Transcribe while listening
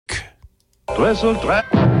I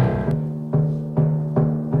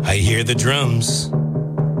hear the drums.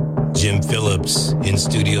 Jim Phillips in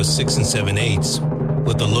Studio 6 and 7/8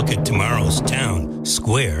 with a look at tomorrow's Town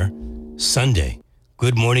Square Sunday.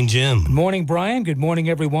 Good morning, Jim. Good morning, Brian. Good morning,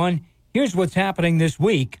 everyone. Here's what's happening this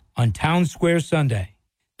week on Town Square Sunday.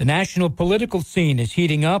 The national political scene is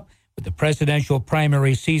heating up with the presidential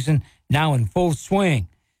primary season now in full swing.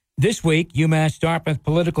 This week, UMass Dartmouth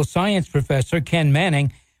political science professor Ken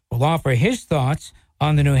Manning will offer his thoughts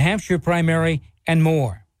on the New Hampshire primary and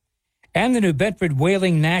more. And the New Bedford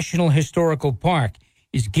Whaling National Historical Park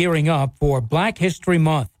is gearing up for Black History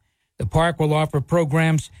Month. The park will offer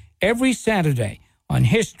programs every Saturday on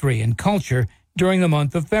history and culture during the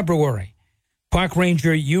month of February. Park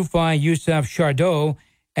Ranger Yufi Yusuf Chardot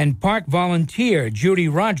and park volunteer Judy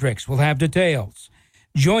Rodricks will have details.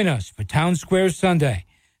 Join us for Town Square Sunday,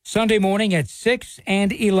 Sunday morning at 6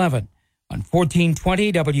 and 11 on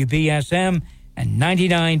 1420 WBSM and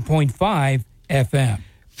 99.5 FM.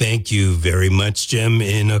 Thank you very much, Jim.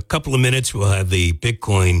 In a couple of minutes, we'll have the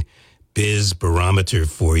Bitcoin Biz Barometer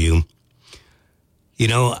for you. You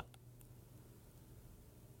know,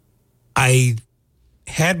 I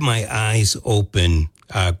had my eyes open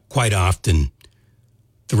quite often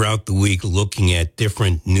throughout the week looking at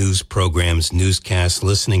different news programs, newscasts,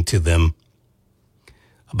 listening to them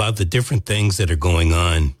about the different things that are going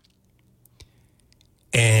on.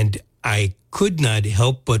 And I could not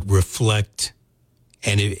help but reflect,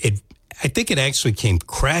 and I think it actually came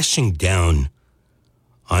crashing down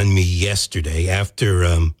on me yesterday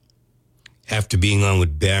after being on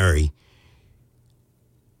with Barry.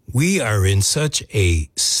 We are in such a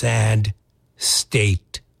sad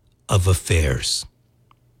state of affairs.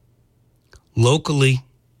 Locally,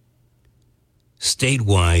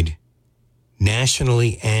 statewide,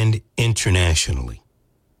 nationally, and internationally.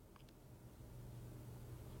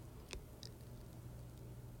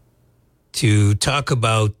 To talk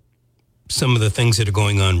about some of the things that are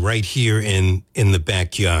going on right here in the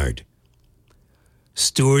backyard.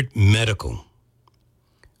 Stewart Medical,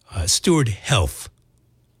 Stewart Health.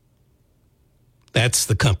 That's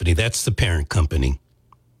the company. That's the parent company.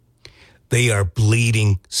 They are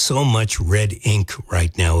bleeding so much red ink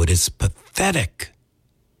right now. It is pathetic.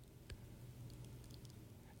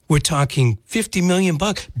 We're talking $50 million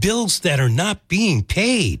bills that are not being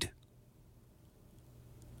paid.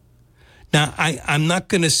 Now, I'm not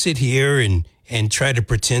going to sit here and try to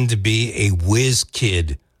pretend to be a whiz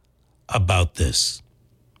kid about this.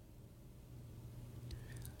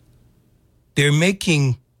 They're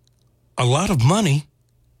making a lot of money,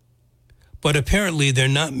 but apparently they're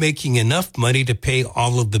not making enough money to pay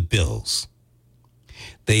all of the bills.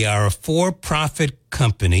 They are a for-profit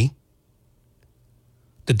company.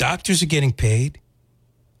 The doctors are getting paid.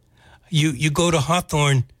 You go to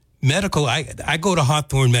Hawthorne Medical. I go to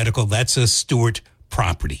Hawthorne Medical. That's a Stewart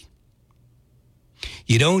property.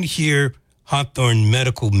 You don't hear Hawthorne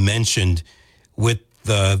Medical mentioned with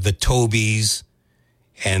the Tobys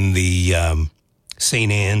and the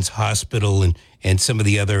St. Anne's Hospital and some of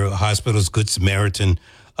the other hospitals, Good Samaritan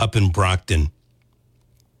up in Brockton.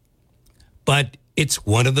 But it's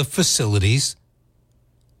one of the facilities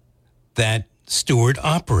that Stewart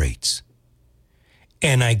operates.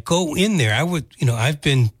 And I go in there. I've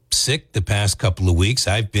been sick the past couple of weeks.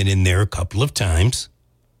 I've been in there a couple of times.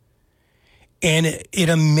 And it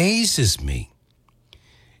amazes me.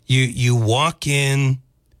 You walk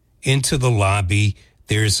into the lobby.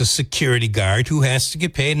 There's a security guard who has to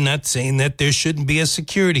get paid. I'm not saying that there shouldn't be a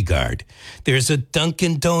security guard. There's a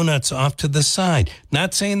Dunkin' Donuts off to the side.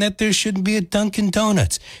 Not saying that there shouldn't be a Dunkin'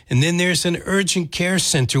 Donuts. And then there's an urgent care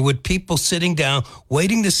center with people sitting down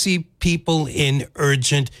waiting to see people in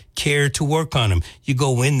urgent care to work on them. You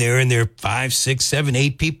go in there and there are 5, 6, 7,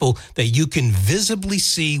 8 people that you can visibly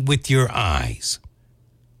see with your eyes.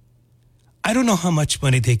 I don't know how much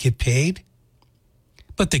money they get paid,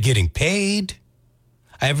 but they're getting paid.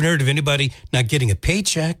 I haven't heard of anybody not getting a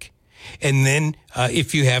paycheck. And then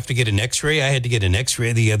if you have to get an x-ray, I had to get an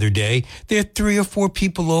x-ray the other day. There are 3 or 4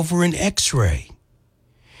 people over an x-ray.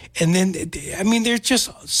 And then, there's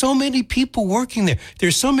just so many people working there.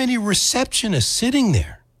 There's so many receptionists sitting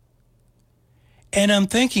there. And I'm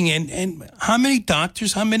thinking, and how many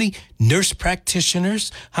doctors, how many nurse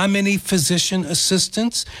practitioners, how many physician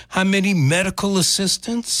assistants, how many medical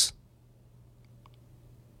assistants?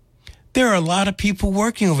 There are a lot of people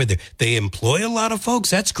working over there. They employ a lot of folks.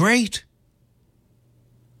 That's great.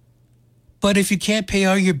 But if you can't pay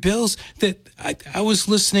all your bills, I was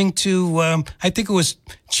listening to, I think it was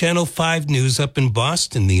Channel 5 News up in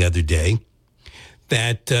Boston the other day,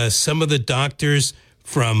 that some of the doctors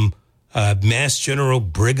from Mass General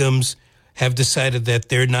Brigham's have decided that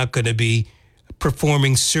they're not going to be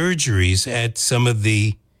performing surgeries at some of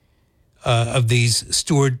these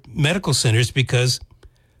Steward medical centers because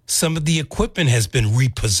some of the equipment has been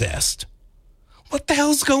repossessed. What the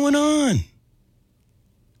hell's going on?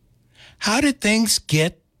 How did things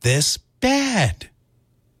get this bad?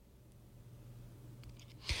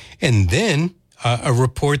 And then a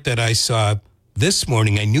report that I saw this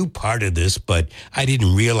morning, I knew part of this, but I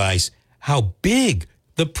didn't realize how big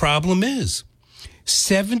the problem is.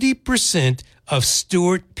 70% of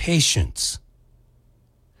Steward patients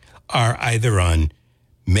are either on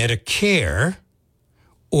Medicare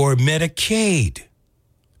or Medicaid.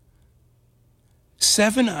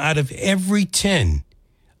 7 out of every 10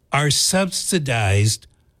 are subsidized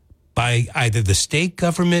by either the state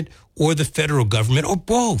government or the federal government or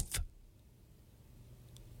both.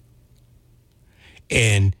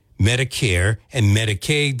 And Medicare and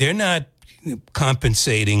Medicaid, they're not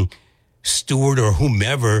compensating Steward or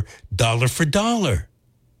whomever dollar for dollar.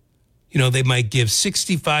 You know, they might give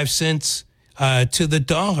 65 cents to the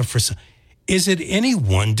dollar for some. Is it any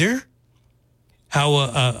wonder how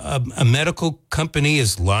a medical company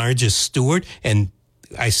as large as Steward, and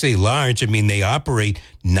I say large, I mean they operate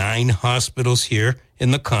 9 hospitals here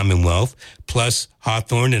in the Commonwealth, plus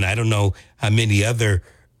Hawthorne, and I don't know how many other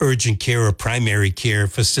urgent care or primary care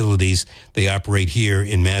facilities they operate here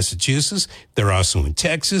in Massachusetts. They're also in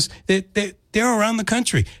Texas. They're around the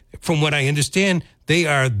country. From what I understand, they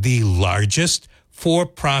are the largest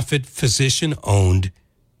for-profit physician-owned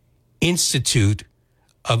institute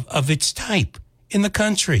of its type in the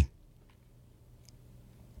country.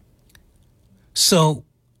 So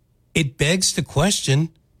it begs the question,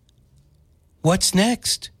 what's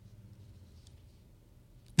next?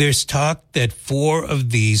 There's talk that 4 of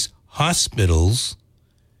these hospitals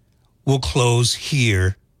will close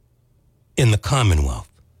here in the Commonwealth.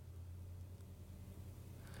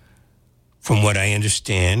 From what I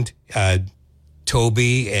understand,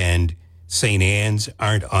 Toby and St. Anne's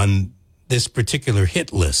aren't on this particular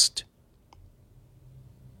hit list.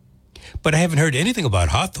 But I haven't heard anything about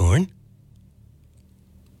Hawthorne.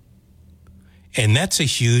 And that's a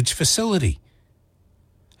huge facility.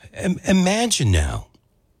 Imagine now.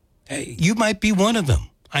 You might be one of them.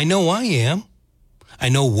 I know I am. I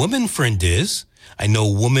know Woman Friend is. I know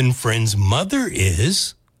Woman Friend's mother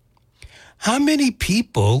is. How many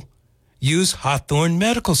people use Hawthorne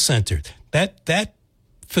Medical Center? That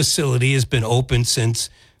facility has been open since,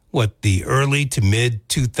 the early to mid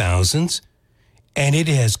 2000s, and it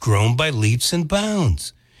has grown by leaps and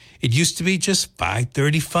bounds. It used to be just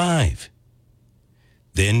 535,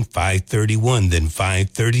 then 531, then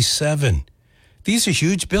 537. These are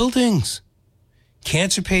huge buildings.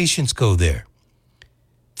 Cancer patients go there.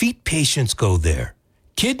 Feet patients go there.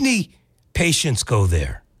 Kidney patients go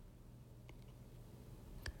there.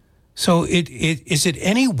 So is it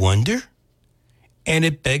any wonder? And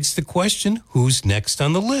it begs the question, who's next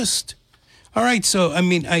on the list? All right, so,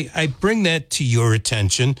 I bring that to your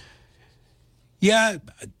attention. Yeah,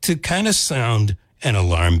 to kind of sound an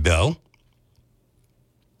alarm bell.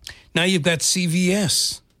 Now you've got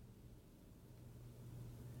CVS.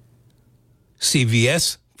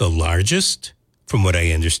 CVS, the largest, from what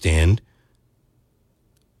I understand,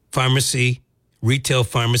 retail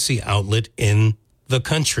pharmacy outlet in the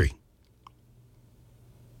country.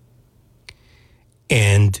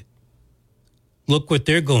 And look what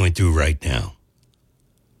they're going through right now.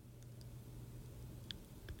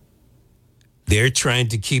 They're trying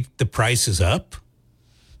to keep the prices up.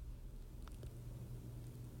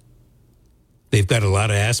 They've got a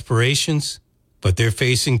lot of aspirations, but they're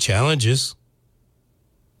facing challenges.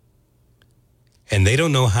 And they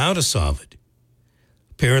don't know how to solve it.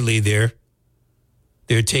 Apparently, they're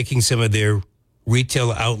taking some of their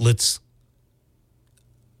retail outlets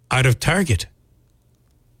out of Target.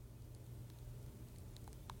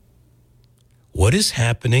 What is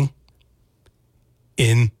happening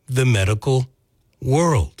in the medical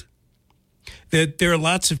world? There are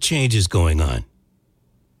lots of changes going on.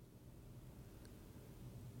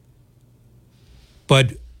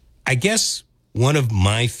 But I guess one of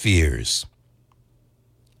my fears,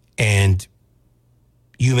 and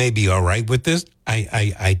you may be all right with this,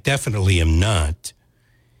 I definitely am not,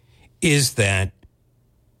 is that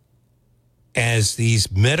as these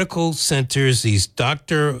medical centers, these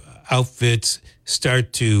doctor outfits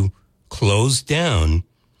start to close down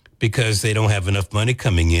because they don't have enough money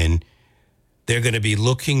coming in, they're going to be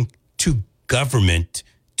looking to government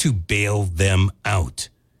to bail them out.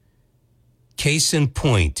 Case in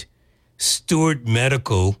point, Steward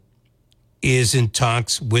Medical is in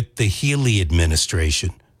talks with the Healy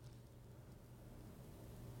administration.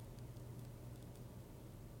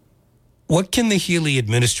 What can the Healy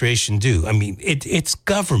administration do? I mean, it's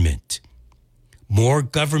government, more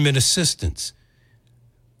government assistance,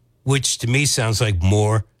 which to me sounds like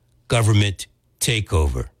more government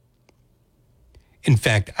takeover. In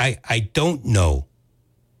fact, I don't know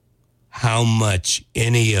how much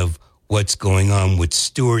any of what's going on with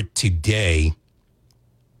Stewart today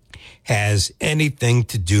has anything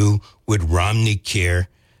to do with Romney Care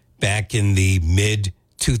back in the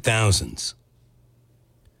mid-2000s.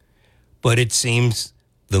 But it seems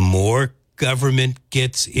the more government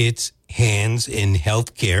gets its hands in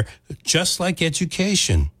health care, just like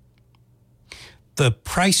education, the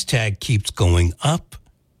price tag keeps going up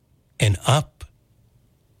and up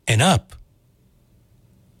and up.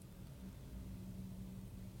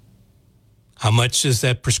 How much does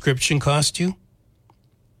that prescription cost you?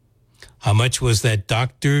 How much was that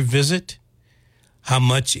doctor visit? How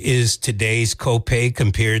much is today's copay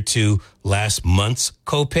compared to last month's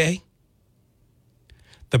copay?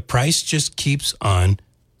 The price just keeps on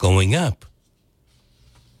going up.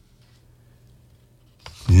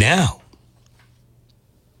 Now,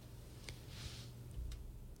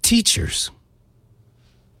 teachers.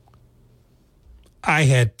 I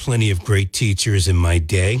had plenty of great teachers in my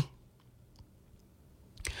day.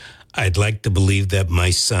 I'd like to believe that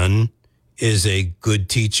my son is a good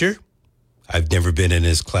teacher. I've never been in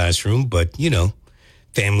his classroom, but,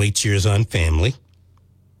 family cheers on family.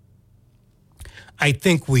 I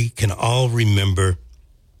think we can all remember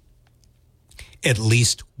at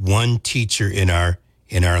least one teacher in our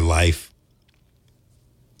life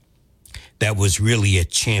that was really a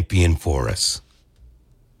champion for us.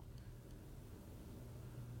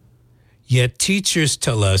 Yet teachers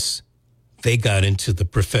tell us they got into the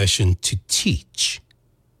profession to teach.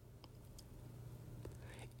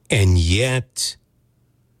 And yet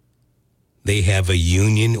they have a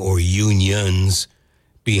union or unions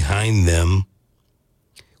behind them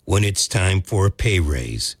when it's time for a pay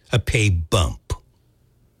raise, a pay bump.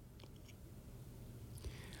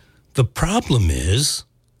 The problem is,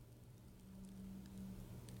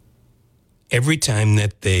 every time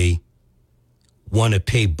that they want a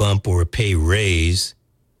pay bump or a pay raise,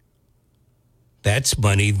 that's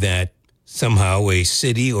money that somehow a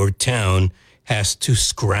city or town has to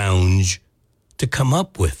scrounge to come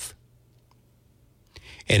up with.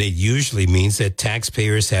 And it usually means that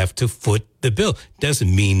taxpayers have to foot the bill.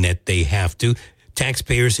 Doesn't mean that they have to.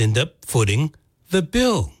 Taxpayers end up footing the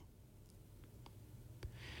bill.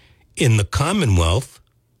 In the Commonwealth,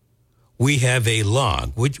 we have a law,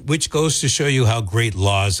 which goes to show you how great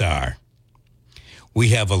laws are. We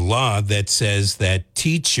have a law that says that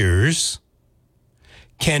teachers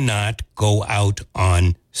cannot go out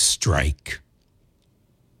on strike.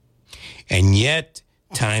 And yet,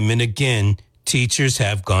 time and again, teachers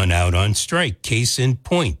have gone out on strike. Case in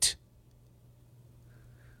point,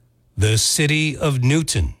 the city of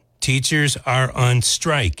Newton, teachers are on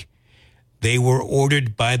strike. They were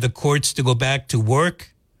ordered by the courts to go back to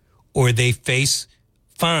work, or they face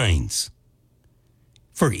fines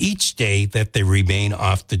for each day that they remain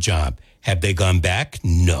off the job. Have they gone back?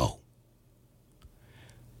 No.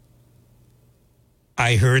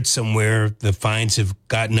 I heard somewhere the fines have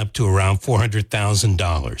gotten up to around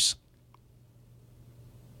 $400,000.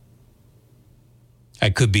 I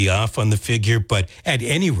could be off on the figure, but at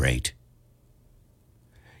any rate,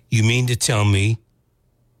 you mean to tell me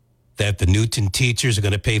that the Newton teachers are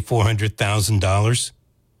going to pay $400,000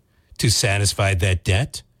 to satisfy that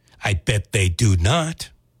debt? I bet they do not.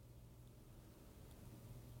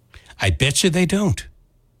 I bet you they don't.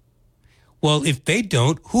 Well, if they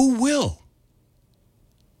don't, who will?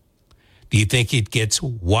 Do you think it gets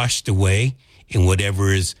washed away in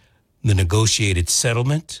whatever is the negotiated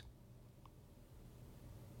settlement?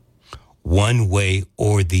 One way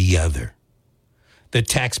or the other, the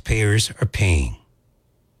taxpayers are paying.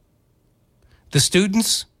 The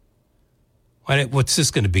students, what's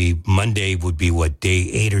this going to be? Monday would be what, day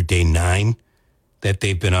 8 or day 9 that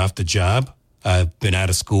they've been off the job, been out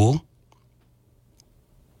of school?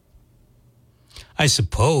 I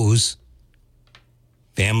suppose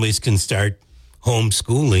families can start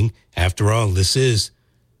homeschooling. After all, this is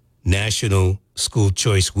National School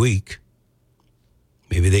Choice Week.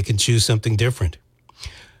 Maybe they can choose something different.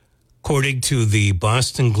 According to the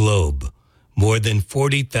Boston Globe, more than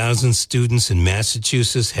 40,000 students in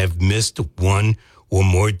Massachusetts have missed one or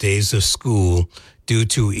more days of school due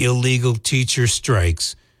to illegal teacher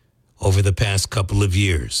strikes over the past couple of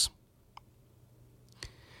years.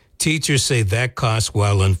 Teachers say that cost,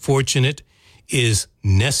 while unfortunate, is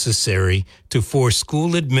necessary to force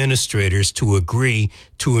school administrators to agree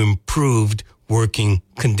to improved working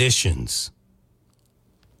conditions.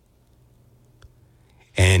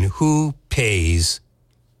 And who pays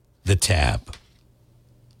the tab?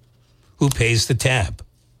 Who pays the tab?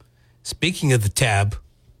 Speaking of the tab,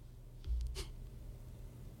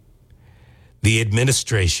 the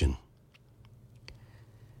administration.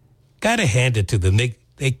 Got to hand it to them.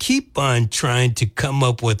 They keep on trying to come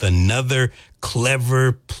up with another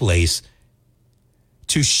clever place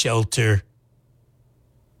to shelter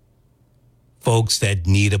folks that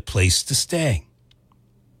need a place to stay.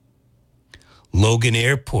 Logan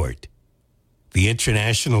Airport, the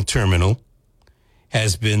international terminal,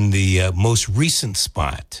 has been the most recent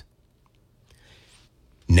spot.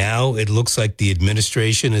 Now it looks like the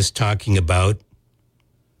administration is talking about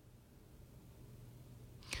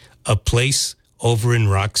a place over in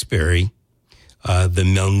Roxbury, the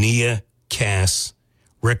Melnia Cass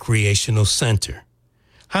Recreational Center.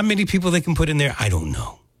 How many people they can put in there, I don't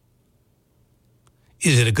know.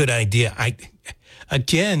 Is it a good idea?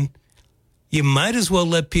 Again, you might as well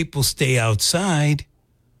let people stay outside,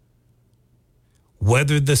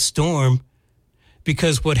 weather the storm,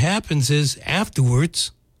 because what happens is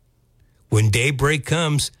afterwards, when daybreak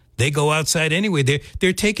comes, they go outside anyway.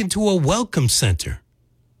 They're taken to a welcome center.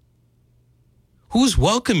 Who's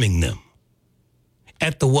welcoming them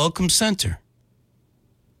at the welcome center?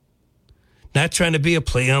 Not trying to be a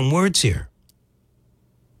play on words here.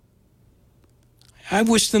 I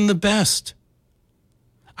wish them the best.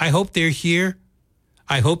 I hope they're here.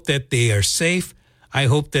 I hope that they are safe. I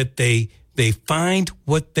hope that they find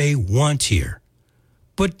what they want here,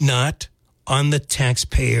 but not on the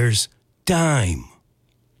taxpayers' dime.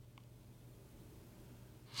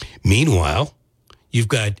 Meanwhile, you've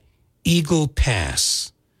got Eagle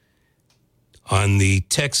Pass on the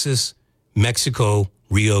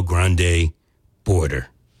Texas-Mexico-Rio Grande border.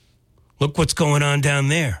 Look what's going on down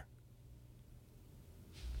there.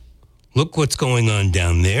 Look what's going on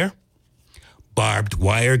down there. Barbed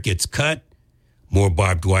wire gets cut. More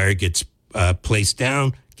barbed wire gets placed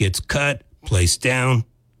down, gets cut, placed down.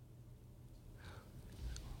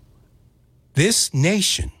 This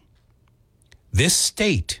nation, this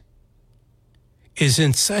state, is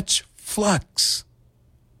in such flux.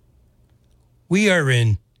 We are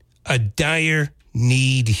in a dire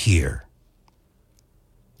need here.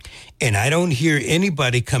 And I don't hear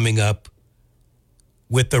anybody coming up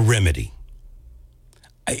with a remedy.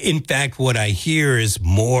 In fact, what I hear is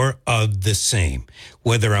more of the same.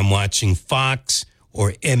 Whether I'm watching Fox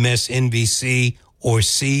or MSNBC or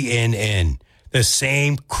CNN, the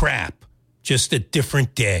same crap, just a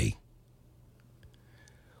different day.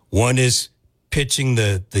 One is pitching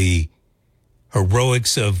the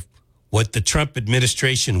heroics of what the Trump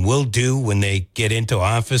administration will do when they get into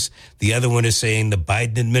office. The other one is saying the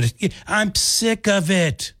Biden administration. I'm sick of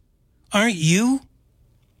it. Aren't you?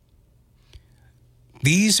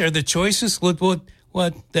 These are the choices. Look what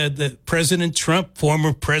the President Trump,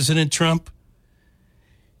 former President Trump,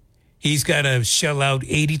 he's got to shell out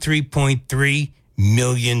 $83.3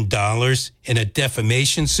 million in a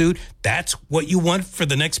defamation suit. That's what you want for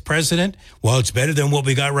the next president? Well, it's better than what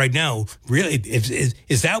we got right now. Really,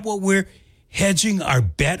 is that what we're hedging our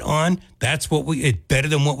bet on? That's what it's better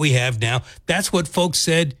than what we have now. That's what folks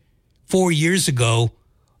said 4 years ago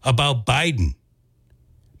about Biden.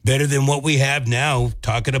 Better than what we have now,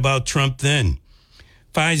 talking about Trump then.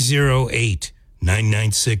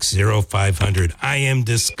 508-996-0500. I am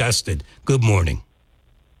disgusted. Good morning.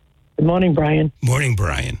 Good morning, Brian. Morning,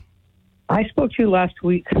 Brian. I spoke to you last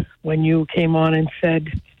week when you came on and said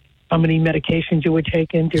how many medications you were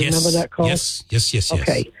taking. Do you remember that call? Yes.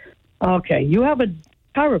 Okay. You have a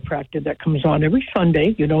chiropractor that comes on every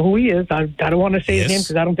Sunday. You know who he is. I don't want to say his name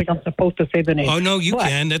because I don't think I'm supposed to say the name. Oh, no, you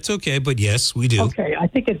can. That's okay. But yes, we do. Okay. I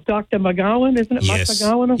think it's Dr. McGowan, isn't it? Yes.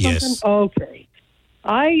 Mark McGowan or something? Yes. Okay.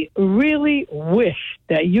 I really wish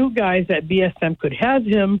that you guys at BSM could have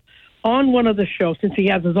him on one of the shows, since he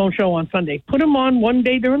has his own show on Sunday. Put him on one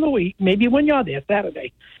day during the week, maybe when you're there,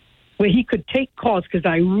 Saturday, where he could take calls, because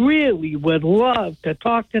I really would love to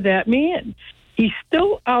talk to that man. He's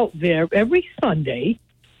still out there every Sunday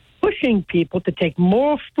pushing people to take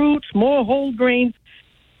more fruits, more whole grains.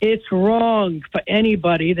 It's wrong for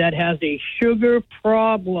anybody that has a sugar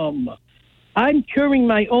problem. I'm curing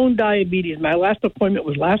my own diabetes. My last appointment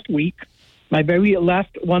was last week, my very last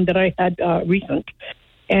one that I had recent.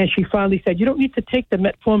 And she finally said, you don't need to take the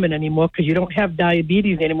metformin anymore because you don't have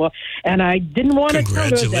diabetes anymore. And I didn't want to tell her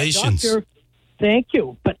that, doctor, thank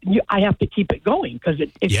you, but I have to keep it going because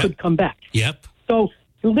it could come back. Yep. So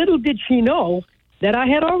little did she know that I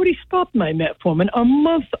had already stopped my metformin a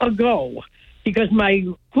month ago. because my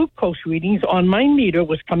glucose readings on my meter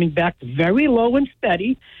was coming back very low and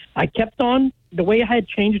steady. I kept on the way I had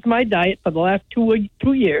changed my diet for the last 2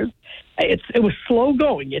 years. It was slow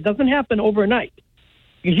going. It doesn't happen overnight,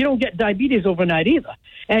 because you don't get diabetes overnight either.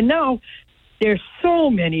 And now there's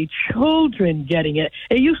so many children getting it.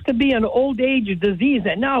 It used to be an old age disease,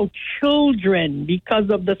 and now children,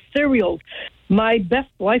 because of the cereals. My best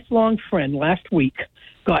lifelong friend last week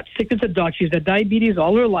got sick as a dog. She's had diabetes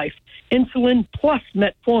all her life, insulin plus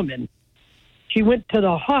metformin. She went to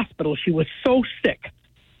the hospital. She was so sick.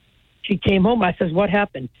 She came home. I says, what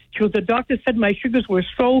happened? She goes, the doctor said my sugars were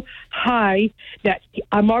so high that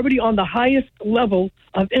I'm already on the highest level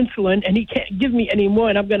of insulin, and he can't give me any more,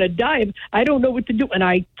 and I'm going to die. I don't know what to do. And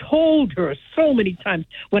I told her so many times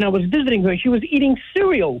when I was visiting her, she was eating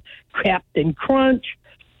cereal, Captain Crunch,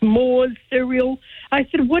 s'mores cereal. I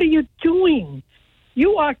said, what are you doing?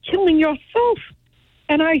 You are killing yourself.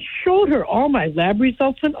 And I showed her all my lab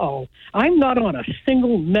results and all. I'm not on a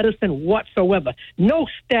single medicine whatsoever. No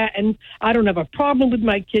statin. I don't have a problem with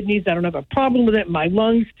my kidneys. I don't have a problem with it. My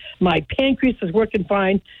lungs, my pancreas is working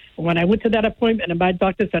fine. When I went to that appointment, and my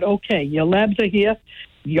doctor said, okay, your labs are here.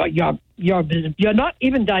 You're not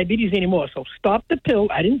even diabetes anymore, so stop the pill.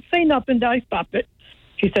 I didn't say nothing. I stopped it.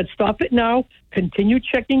 She said, stop it now. Continue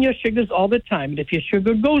checking your sugars all the time. And if your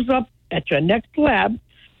sugar goes up at your next lab,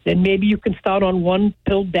 then maybe you can start on one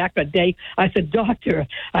pill back a day. I said, doctor,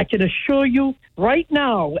 I can assure you right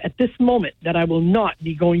now at this moment that I will not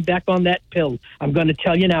be going back on that pill. I'm going to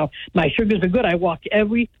tell you now, my sugars are good. I walk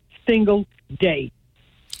every single day.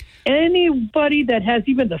 Anybody that has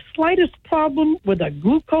even the slightest problem with a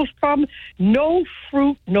glucose problem, no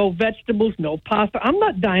fruit, no vegetables, no pasta. I'm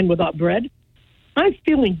not dying without bread. I'm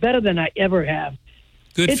feeling better than I ever have.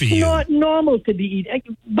 Good for you. It's not normal to be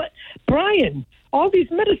eating. But, Brian, all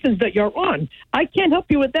these medicines that you're on, I can't help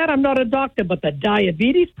you with that. I'm not a doctor. But the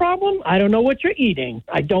diabetes problem, I don't know what you're eating.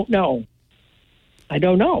 I don't know.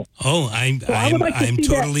 Oh, I'm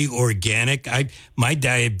totally organic. My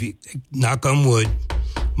diabetes, knock on wood,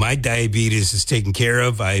 my diabetes is taken care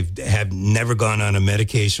of. I have never gone on a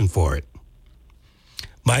medication for it.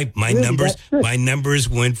 My numbers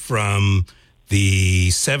went from the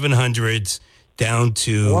 700s down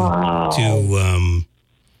to God,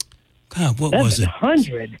 what was it?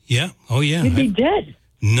 700. Yeah. Oh, yeah. You'd be dead.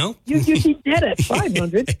 No. You'd be dead at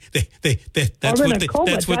 500. That's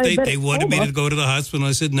what they wanted me to go to the hospital.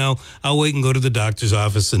 I said, no, I'll wait and go to the doctor's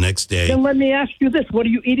office the next day. Then let me ask you this. What are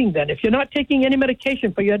you eating then? If you're not taking any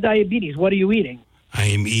medication for your diabetes, what are you eating? I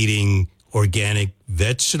am eating organic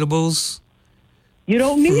vegetables. You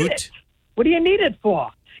don't need it. What do you need it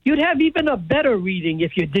for? You'd have even a better reading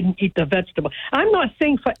if you didn't eat the vegetable. I'm not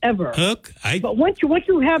saying forever. Look, but once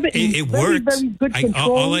you have it in very, worked. very good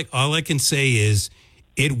control. All I can say is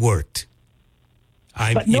it worked.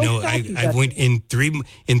 I went in 3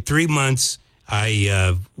 months.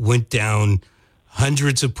 I went down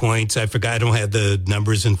hundreds of points. I forgot. I don't have the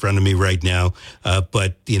numbers in front of me right now.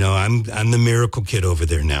 But I'm the miracle kid over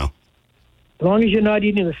there now. As long as you're not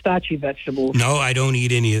eating the starchy vegetables. No, I don't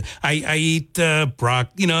eat any. I eat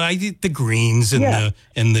broccoli. I eat the greens and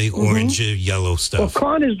the orange, yellow stuff. Well,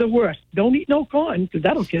 corn is the worst. Don't eat no corn because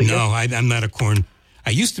that'll kill you. No, I'm not a corn.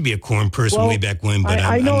 I used to be a corn person way back when, but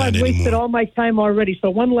I know I'm not I've wasted anymore. all my time already.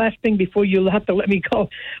 So one last thing before you have to let me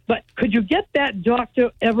go. But could you get that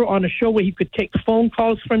doctor ever on a show where he could take phone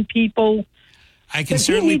calls from people? I can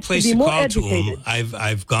certainly place a call to him.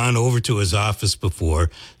 I've gone over to his office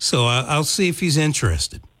before, so I'll see if he's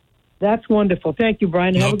interested. That's wonderful. Thank you,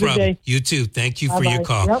 Brian. Have a good day. You too. Thank you for your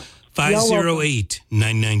call. Yep.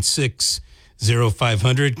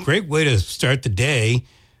 508-996-0500. Great way to start the day.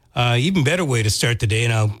 Even better way to start the day,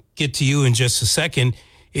 and I'll get to you in just a second.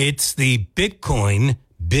 It's the Bitcoin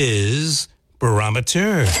Biz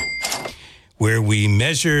Barometer, where we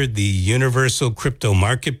measure the universal crypto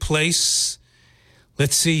marketplace.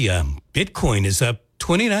 Let's see, Bitcoin is up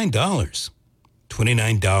 $29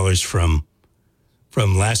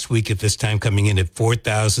 from last week at this time, coming in at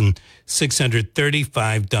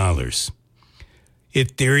 $4,635.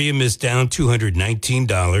 Ethereum is down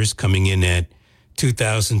 $219, coming in at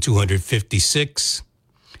 $2,256.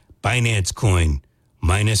 Binance Coin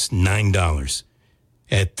minus $9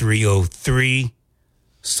 at $303.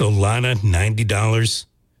 Solana $90,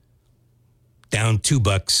 down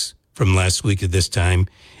 $2 from last week at this time.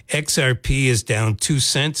 XRP is down 2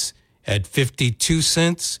 cents at 52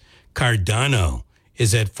 cents. Cardano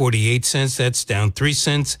is at 48 cents. That's down 3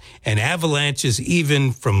 cents. And Avalanche is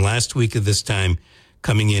even from last week at this time,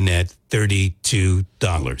 coming in at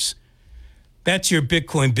 $32. That's your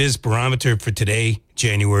Bitcoin Biz Barometer for today,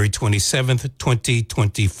 January 27th,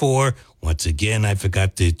 2024. Once again, I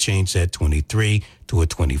forgot to change that 23 to a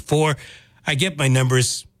 24. I get my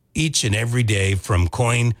numbers each and every day from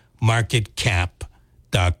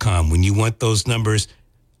coinmarketcap.com. When you want those numbers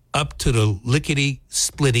up to the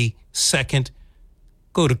lickety-splitty second,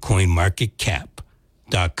 go to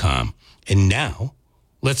coinmarketcap.com. And now,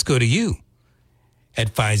 let's go to you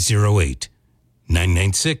at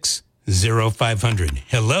 508-996-0500.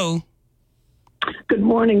 Hello. Good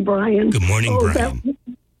morning, Brian. Good morning, Brian.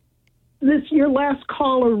 Your last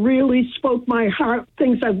caller really spoke my heart,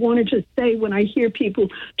 things I wanted to say when I hear people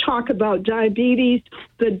talk about diabetes.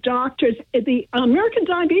 The doctors, the American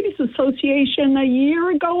Diabetes Association, a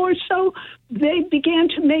year ago or so, they began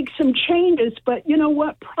to make some changes. But you know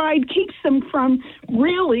what? Pride keeps them from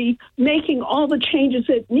really making all the changes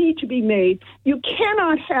that need to be made. You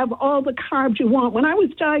cannot have all the carbs you want. When I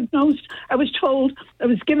was diagnosed, I was told, I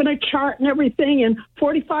was given a chart and everything, and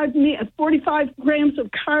 45 grams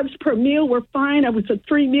of carbs per meal were fine. I was a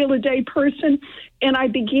 3-meal-a-day person, and I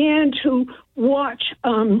began to watch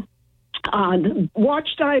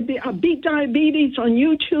Beat Diabetes on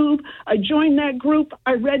YouTube. I joined that group.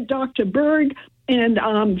 I read Dr. Berg and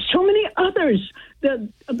so many others, the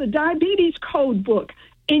Diabetes Code book.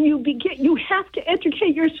 And you have to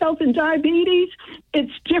educate yourself in diabetes.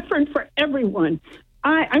 It's different for everyone.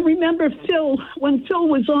 I remember when Phil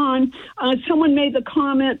was on, someone made the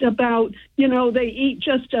comment about, they eat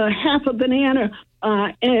just half a banana.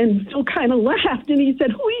 And Phil kind of laughed, and he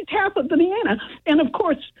said, "Who eats half a banana?" And of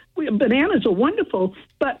course, bananas are wonderful,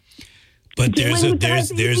 but there's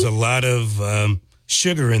a lot of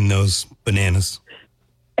sugar in those bananas.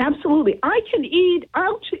 Absolutely, I can eat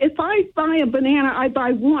out. If I buy a banana, I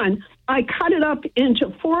buy one. I cut it up into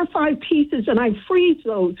 4 or 5 pieces, and I freeze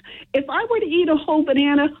those. If I were to eat a whole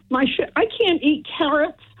banana, I can't eat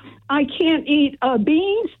carrots. I can't eat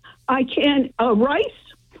beans. I can't rice.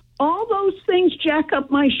 All those things jack up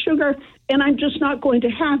my sugar, and I'm just not going to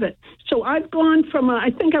have it. So I've gone from,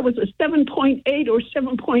 I think I was a 7.8 or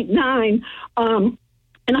 7.9, and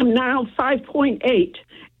I'm now 5.8.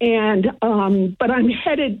 But I'm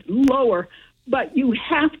headed lower. But you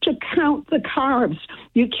have to count the carbs.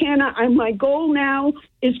 You cannot. My goal now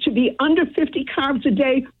is to be under 50 carbs a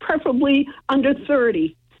day, preferably under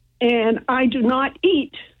 30. And I do not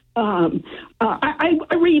eat. I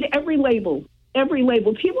read every label. Every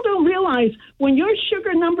label. People don't realize when your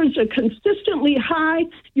sugar numbers are consistently high,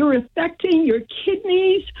 you're affecting your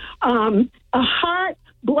kidneys, a heart,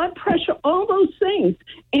 blood pressure, all those things.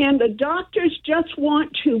 And the doctors just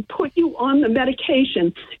want to put you on the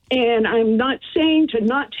medication. And I'm not saying to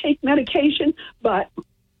not take medication, but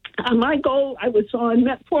my goal, I was on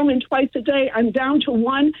metformin twice a day. I'm down to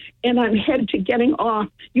 1, and I'm headed to getting off.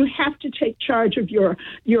 You have to take charge of your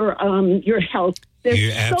health.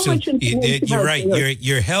 You're right.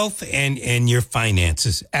 Your health and your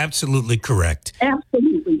finances. Absolutely correct.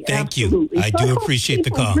 Absolutely. Thank you. I do appreciate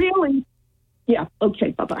the call. Really? Yeah.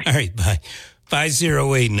 Okay. Bye-bye. All right. Bye.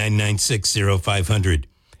 508-996-0500.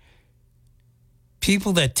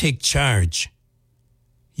 People that take charge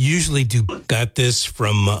usually got this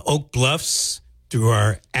from Oak Bluffs through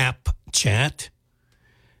our app chat.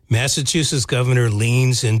 Massachusetts governor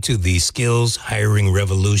leans into the skills hiring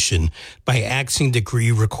revolution by axing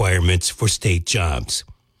degree requirements for state jobs.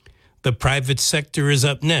 The private sector is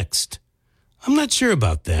up next. I'm not sure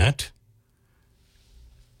about that,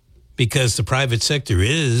 because the private sector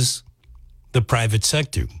is the private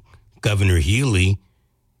sector. Governor Healy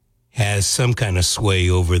has some kind of sway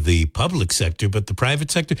over the public sector, but the private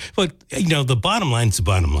sector, but the bottom line is the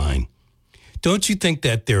bottom line. Don't you think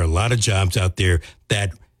that there are a lot of jobs out there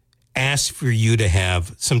that ask for you to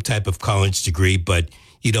have some type of college degree, but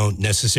you don't necessarily